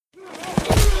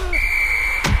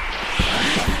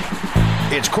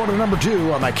It's quarter number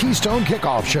 2 on the Keystone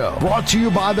Kickoff Show, brought to you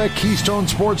by the Keystone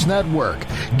Sports Network.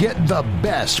 Get the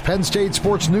best Penn State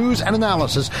sports news and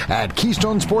analysis at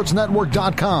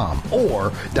KeystonesportsNetwork.com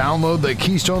or download the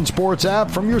Keystone Sports app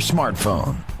from your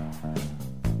smartphone.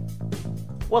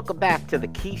 Welcome back to the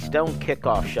Keystone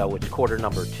Kickoff Show. It's quarter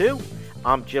number 2.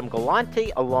 I'm Jim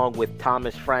Galante along with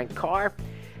Thomas Frank Carr.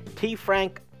 T.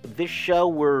 Frank, this show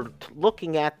we're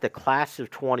looking at the class of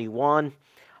 21.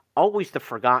 Always the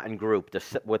forgotten group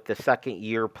with the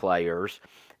second-year players.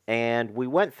 And we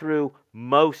went through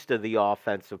most of the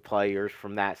offensive players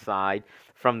from that side,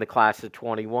 from the class of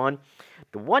 21.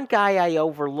 The one guy I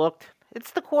overlooked,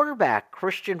 it's the quarterback,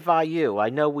 Christian Vayu. I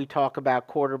know we talk about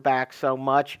quarterbacks so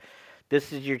much.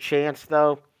 This is your chance,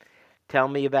 though. Tell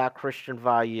me about Christian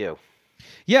Vayu.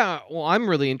 Yeah, well, I'm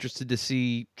really interested to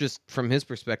see, just from his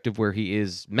perspective, where he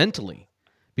is mentally.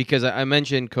 Because I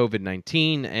mentioned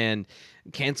COVID-19 and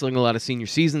canceling a lot of senior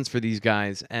seasons for these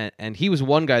guys, and he was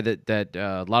one guy that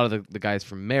a lot of the guys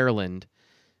from Maryland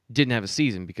didn't have a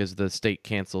season because the state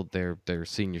canceled their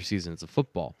senior seasons of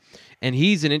football. And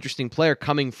he's an interesting player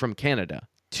coming from Canada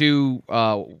to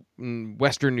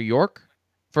Western New York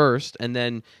first, and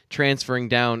then transferring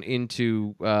down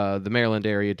into the Maryland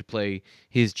area to play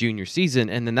his junior season,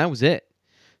 and then that was it.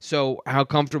 So how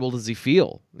comfortable does he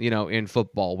feel, in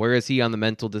football? Where is he on the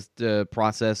mental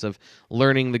process of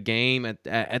learning the game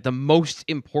at the most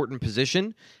important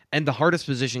position and the hardest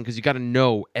position, because you got to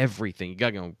know everything. You got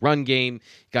to know run game,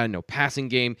 you got to know passing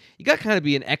game. You got to kind of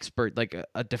be an expert, like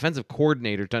a defensive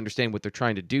coordinator, to understand what they're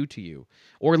trying to do to you,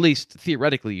 or at least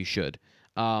theoretically you should.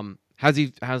 How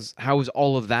is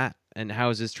all of that, and how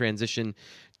has his transition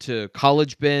to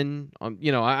college been?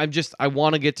 I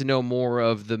want to get to know more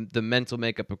of the mental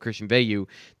makeup of Christian Vayu,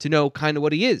 to know kind of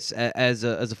what he is as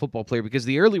a football player, because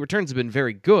the early returns have been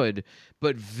very good,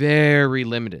 but very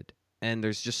limited, and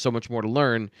there's just so much more to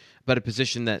learn about a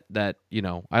position that I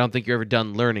don't think you're ever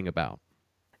done learning about.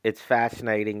 It's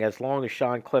fascinating. As long as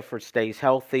Sean Clifford stays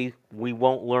healthy, we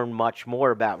won't learn much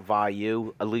more about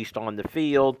Vayu, at least on the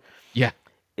field. Yeah.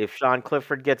 If Sean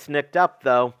Clifford gets nicked up,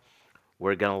 though,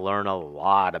 we're going to learn a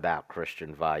lot about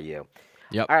Christian Vayu.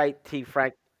 Yep. All right, T.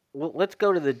 Frank, well, let's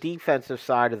go to the defensive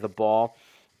side of the ball,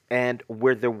 and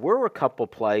where there were a couple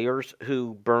players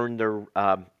who burned their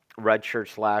red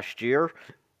shirts last year.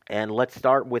 And let's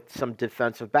start with some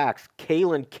defensive backs.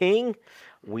 Kalen King,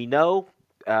 we know,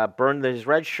 burned his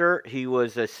red shirt. He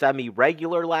was a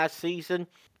semi-regular last season.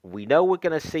 We know we're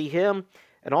going to see him.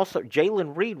 And also,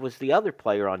 Jalen Reed was the other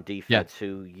player on defense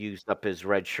who used up his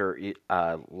red shirt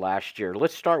last year.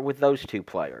 Let's start with those two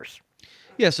players.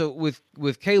 Yeah, so with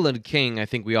Kalen King, I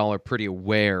think we all are pretty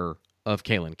aware of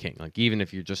Kalen King. Like, even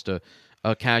if you're just a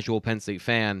casual Penn State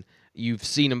fan, you've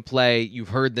seen him play, you've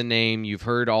heard the name, you've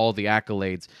heard all the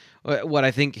accolades. What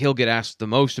I think he'll get asked the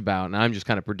most about, and I'm just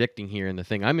kind of predicting here, and the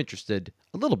thing I'm interested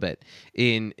a little bit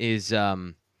in is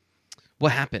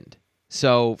what happened.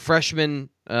 So freshman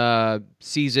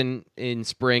season in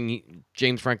spring,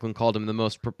 James Franklin called him the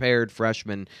most prepared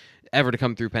freshman ever to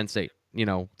come through Penn State,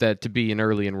 that to be an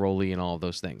early enrollee and all of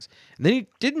those things. And then he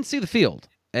didn't see the field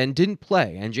and didn't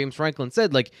play. And James Franklin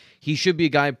said, he should be a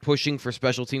guy pushing for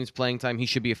special teams playing time. He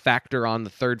should be a factor on the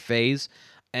third phase,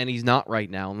 and he's not right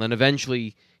now. And then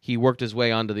eventually he worked his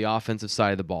way onto the offensive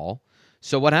side of the ball.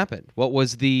 So what happened? What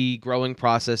was the growing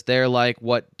process there like?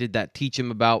 What did that teach him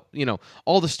about,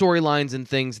 all the storylines and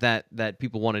things that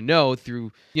people want to know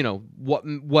through,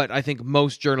 what I think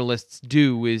most journalists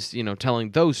do is, telling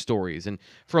those stories. And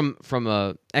from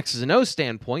a X's and O's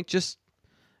standpoint, just,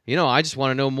 I just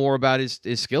want to know more about his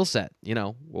skill set.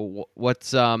 What's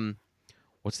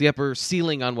the upper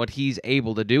ceiling on what he's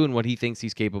able to do and what he thinks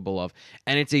he's capable of.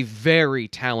 And it's a very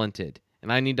talented,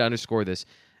 and I need to underscore this,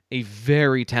 a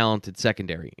very talented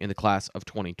secondary in the class of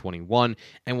 2021.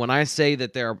 And when I say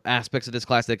that there are aspects of this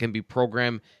class that can be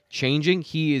program changing,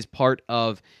 he is part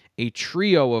of a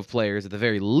trio of players at the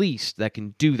very least that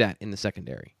can do that in the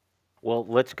secondary. Well,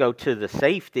 let's go to the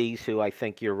safeties, who I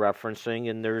think you're referencing,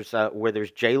 and there's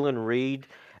Jalen Reed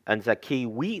and Zaki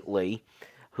Wheatley,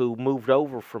 who moved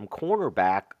over from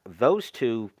cornerback. Those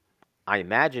two, I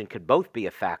imagine, could both be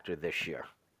a factor this year.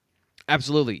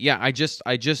 Absolutely. Yeah, I just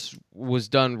was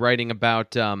done writing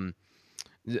about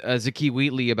Zaki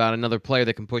Wheatley, about another player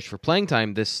that can push for playing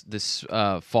time this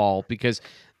fall, because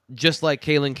just like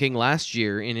Kalen King last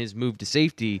year in his move to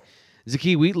safety,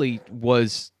 Zaki Wheatley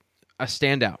was a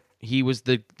standout. He was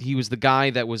the guy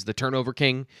that was the turnover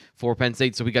king for Penn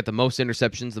State, so he got the most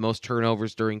interceptions, the most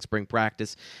turnovers during spring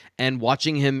practice. And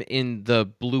watching him in the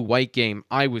blue-white game,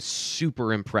 I was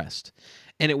super impressed.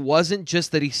 And it wasn't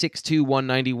just that he's 6'2",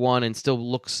 191, and still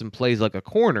looks and plays like a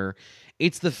corner.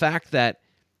 It's the fact that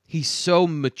he's so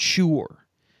mature.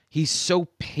 He's so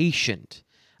patient.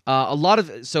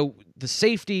 So the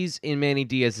safeties in Manny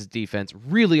Diaz's defense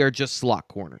really are just slot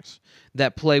corners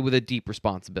that play with a deep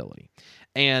responsibility.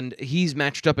 And he's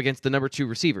matched up against the number 2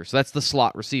 receiver. So that's the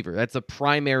slot receiver. That's a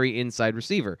primary inside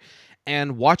receiver.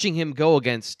 And watching him go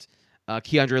against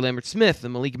Keandre Lambert-Smith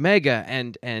and Malik Mega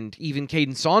and even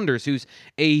Caden Saunders, who's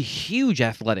a huge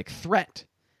athletic threat.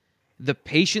 The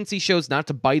patience he shows not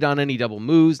to bite on any double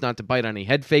moves, not to bite on any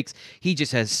head fakes. He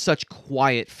just has such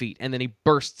quiet feet, and then he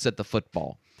bursts at the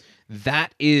football.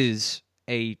 That is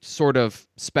a sort of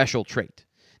special trait.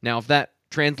 Now, if that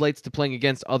translates to playing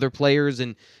against other players,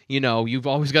 and, you've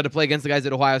always got to play against the guys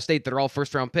at Ohio State that are all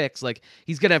first-round picks, like,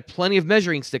 he's going to have plenty of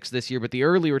measuring sticks this year, but the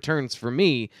early returns for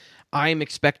me, I'm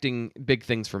expecting big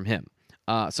things from him.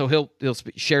 So he'll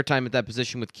share time at that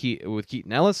position with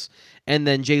Keaton Ellis, and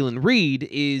then Jalen Reed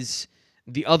is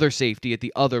the other safety at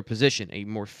the other position, a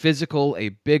more physical, a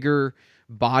bigger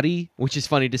body, which is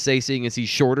funny to say seeing as he's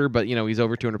shorter, but he's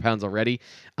over 200 pounds already.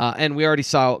 And we already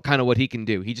saw kind of what he can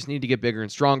do. He just needed to get bigger and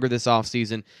stronger this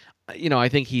offseason. I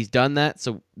think he's done that.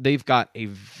 So they've got a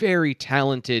very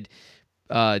talented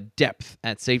depth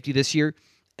at safety this year.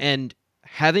 And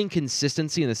having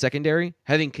consistency in the secondary,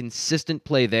 having consistent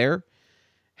play there,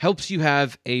 helps you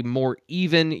have a more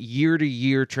even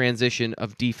year-to-year transition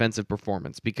of defensive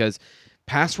performance, because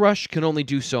pass rush can only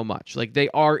do so much. Like,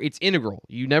 it's integral.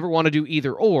 You never want to do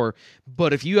either or,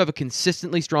 but if you have a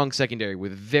consistently strong secondary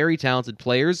with very talented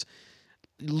players,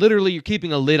 literally you're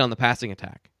keeping a lid on the passing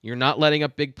attack. You're not letting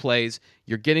up big plays,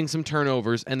 you're getting some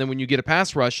turnovers, and then when you get a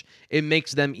pass rush, it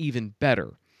makes them even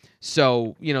better.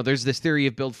 So, there's this theory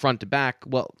of build front to back.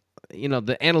 Well,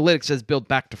 the analytics says build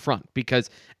back to front, because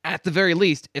at the very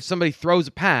least, if somebody throws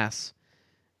a pass,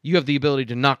 you have the ability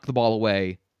to knock the ball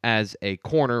away as a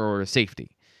corner or a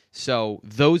safety. So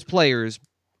those players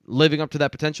living up to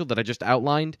that potential that I just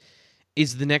outlined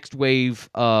is the next wave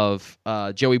of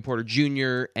Joey Porter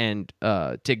Jr. and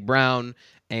Tig Brown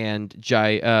and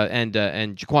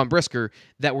Jaquan Brisker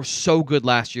that were so good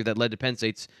last year that led to Penn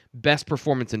State's best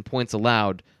performance in points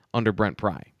allowed under Brent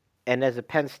Pry. And as a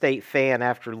Penn State fan,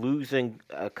 after losing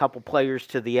a couple players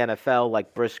to the NFL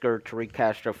like Brisker, Tariq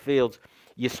Castro-Fields,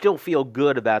 you still feel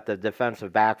good about the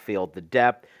defensive backfield, the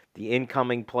depth, the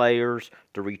incoming players,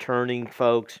 the returning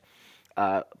folks.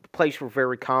 The place we're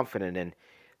very confident in.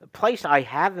 The place I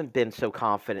haven't been so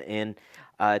confident in,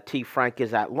 T. Frank,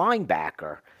 is at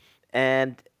linebacker.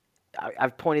 And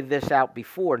I've pointed this out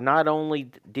before. Not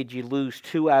only did you lose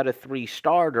 2 out of 3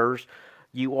 starters,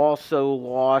 you also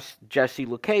lost Jesse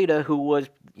Luketa, who was,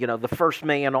 the first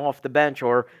man off the bench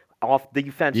or off the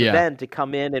defensive end to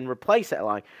come in and replace that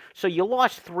line. So you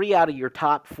lost 3 out of your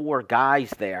top 4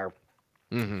 guys there.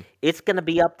 Mm-hmm. It's going to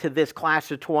be up to this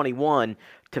class of 21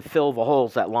 to fill the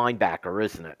holes at linebacker,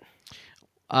 isn't it?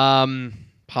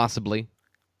 Possibly.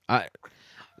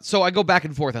 So I go back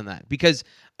and forth on that, because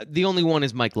the only one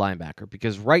is Mike linebacker,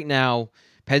 because right now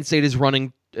Penn State is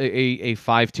running a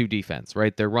 5-2 defense,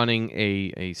 right? They're running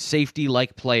a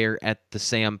safety-like player at the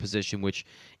Sam position, which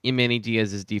in Manny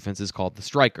Diaz's defense is called the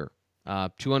striker.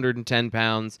 210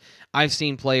 pounds. I've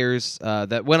seen players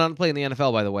that went on to play in the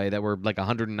NFL, by the way, that were like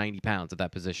 190 pounds at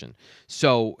that position.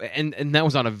 So, and that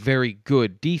was on a very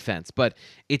good defense, but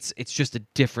it's just a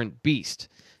different beast.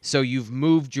 So you've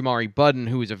moved Jamari Budden,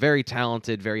 who is a very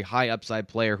talented, very high upside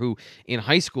player who in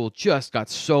high school just got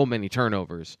so many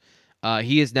turnovers.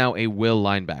 He is now a will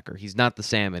linebacker. He's not the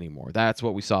Sam anymore. That's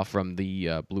what we saw from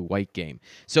the blue-white game.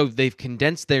 So they've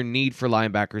condensed their need for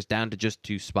linebackers down to just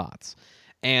 2 spots.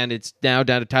 And it's now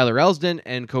down to Tyler Elsdon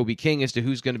and Kobe King as to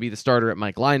who's going to be the starter at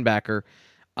Mike linebacker.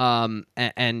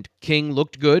 And King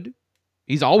looked good.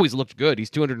 He's always looked good. He's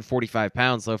 245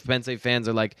 pounds. So if Penn State fans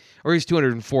are like, or he's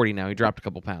 240 now. He dropped a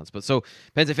couple pounds. But so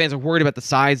Penn State fans are worried about the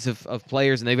size of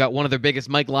players, and they've got one of their biggest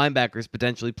Mike linebackers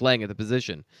potentially playing at the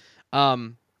position.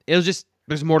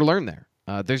 There's more to learn there.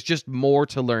 There's just more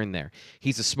to learn there.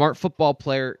 He's a smart football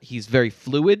player. He's very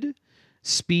fluid.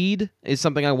 Speed is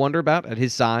something I wonder about at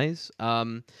his size.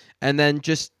 And then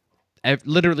just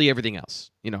literally everything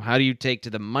else. How do you take to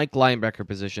the Mike linebacker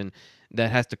position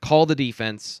that has to call the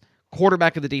defense,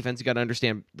 quarterback of the defense? You got to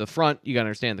understand the front. You got to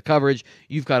understand the coverage.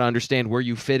 You've got to understand where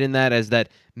you fit in that as that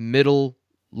middle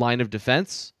line of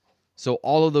defense. So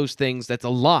all of those things, that's a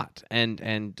lot.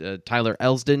 And Tyler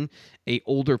Elsdon, a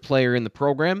older player in the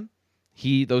program,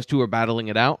 those two are battling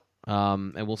it out.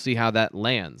 And we'll see how that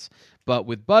lands. But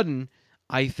with Budden,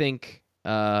 I think,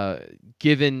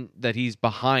 given that he's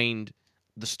behind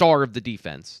the star of the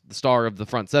defense, the star of the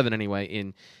front seven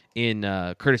anyway, in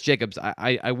Curtis Jacobs,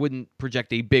 I wouldn't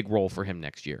project a big role for him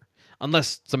next year,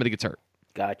 unless somebody gets hurt.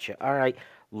 Gotcha. All right.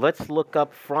 Let's look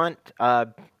up front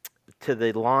to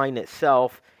the line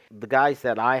itself. The guys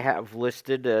that I have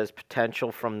listed as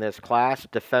potential from this class,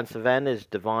 defensive end is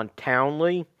Devon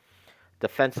Townley,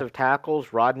 defensive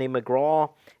tackles Rodney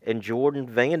McGraw and Jordan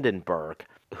Vandenberg.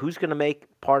 Who's going to make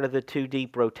part of the two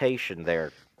deep rotation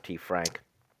there, T. Frank?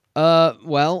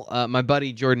 My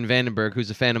buddy Jordan Vandenberg,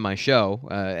 who's a fan of my show,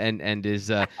 and is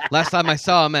last time I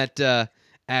saw him at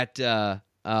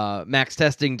Max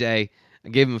Testing Day, I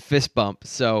gave him a fist bump.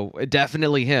 So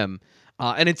definitely him.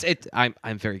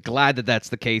 I'm very glad that that's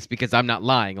the case because I'm not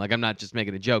lying. Like, I'm not just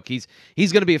making a joke. He's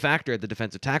going to be a factor at the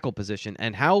defensive tackle position,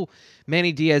 and how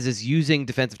Manny Diaz is using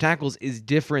defensive tackles is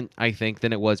different, I think,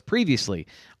 than it was previously.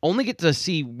 Only get to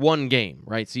see one game,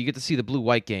 right? So you get to see the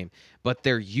blue-white game, but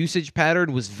their usage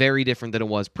pattern was very different than it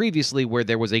was previously, where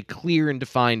there was a clear and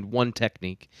defined one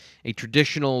technique, a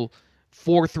traditional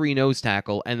 4-3 nose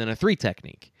tackle, and then a 3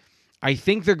 technique. I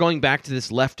think they're going back to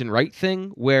this left and right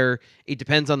thing where it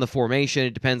depends on the formation,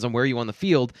 it depends on where you on the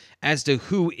field as to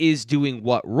who is doing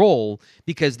what role,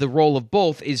 because the role of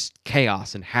both is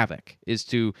chaos and havoc, is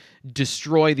to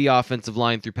destroy the offensive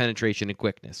line through penetration and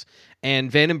quickness.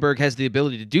 And Vandenberg has the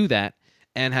ability to do that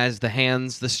and has the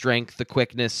hands, the strength, the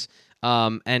quickness,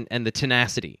 and the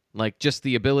tenacity, like just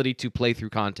the ability to play through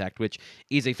contact, which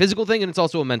is a physical thing and it's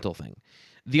also a mental thing.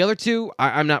 The other two,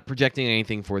 I'm not projecting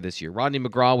anything for this year. Rodney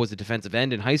McGraw was a defensive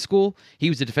end in high school. He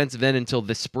was a defensive end until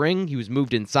this spring. He was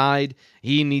moved inside.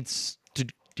 He needs to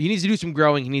do some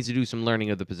growing. He needs to do some learning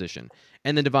of the position.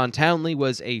 And then Devon Townley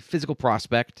was a physical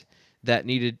prospect that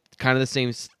needed kind of the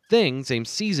same thing, same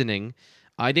seasoning.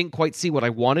 I didn't quite see what I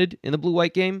wanted in the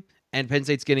blue-white game, and Penn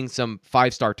State's getting some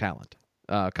 5-star talent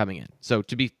coming in. So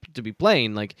to be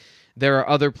plain, like, there are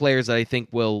other players that I think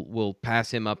will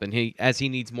pass him up, and he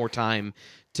needs more time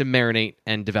to marinate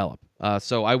and develop.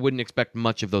 So I wouldn't expect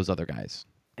much of those other guys.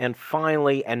 And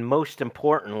finally, and most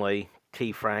importantly,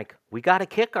 T. Frank, we got a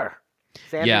kicker.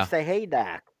 Sanders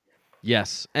Sahadak.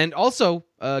 Yes, and also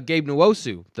Gabe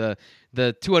Nwosu, the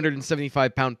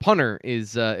 275-pound punter,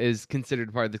 is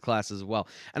considered part of the class as well.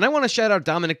 And I want to shout out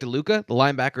Dominic DeLuca, the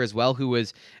linebacker as well,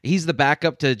 he's the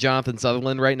backup to Jonathan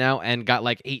Sutherland right now and got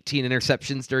like 18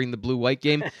 interceptions during the blue-white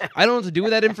game. I don't know what to do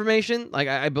with that information. Like,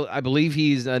 I believe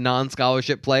he's a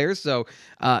non-scholarship player, so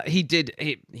he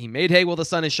made hay while the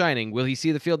sun is shining. Will he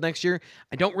see the field next year?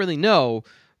 I don't really know.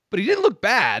 But he didn't look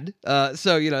bad,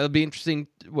 so it'll be interesting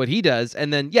what he does.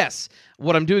 And then, yes,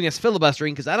 what I'm doing is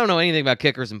filibustering because I don't know anything about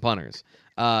kickers and punters.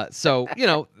 So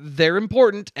they're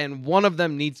important, and one of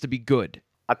them needs to be good.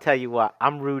 I'll tell you what,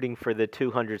 I'm rooting for the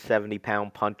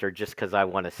 270-pound punter just because I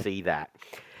want to see that.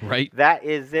 Right. That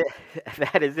is it.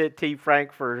 That is it, T.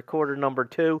 Frank, for quarter number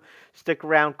 2. Stick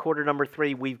around, quarter number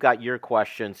 3. We've got your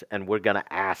questions, and we're going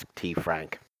to ask T.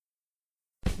 Frank.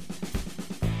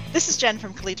 This is Jen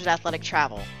from Collegiate Athletic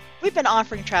Travel. We've been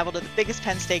offering travel to the biggest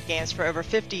Penn State games for over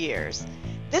 50 years.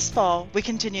 This fall, we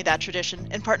continue that tradition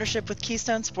in partnership with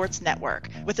Keystone Sports Network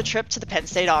with a trip to the Penn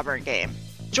State-Auburn game.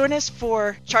 Join us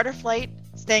for charter flight,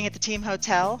 staying at the team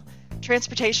hotel,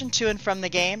 transportation to and from the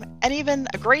game, and even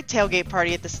a great tailgate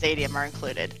party at the stadium are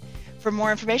included. For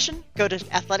more information, go to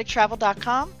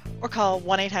athletictravel.com or call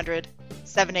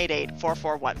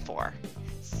 1-800-788-4414.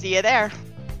 See you there.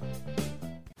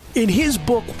 In his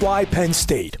book, Why Penn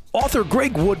State, author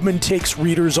Greg Woodman takes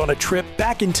readers on a trip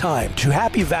back in time to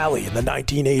Happy Valley in the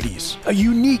 1980s, a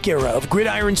unique era of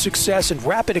gridiron success and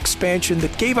rapid expansion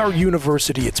that gave our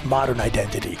university its modern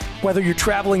identity. Whether you're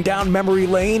traveling down memory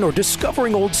lane or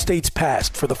discovering Old State's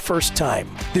past for the first time,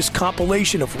 this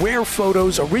compilation of rare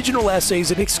photos, original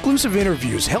essays, and exclusive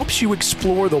interviews helps you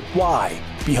explore the why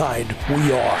behind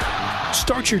We Are.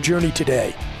 Start your journey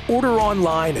today. Order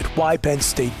online at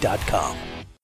whypennstate.com.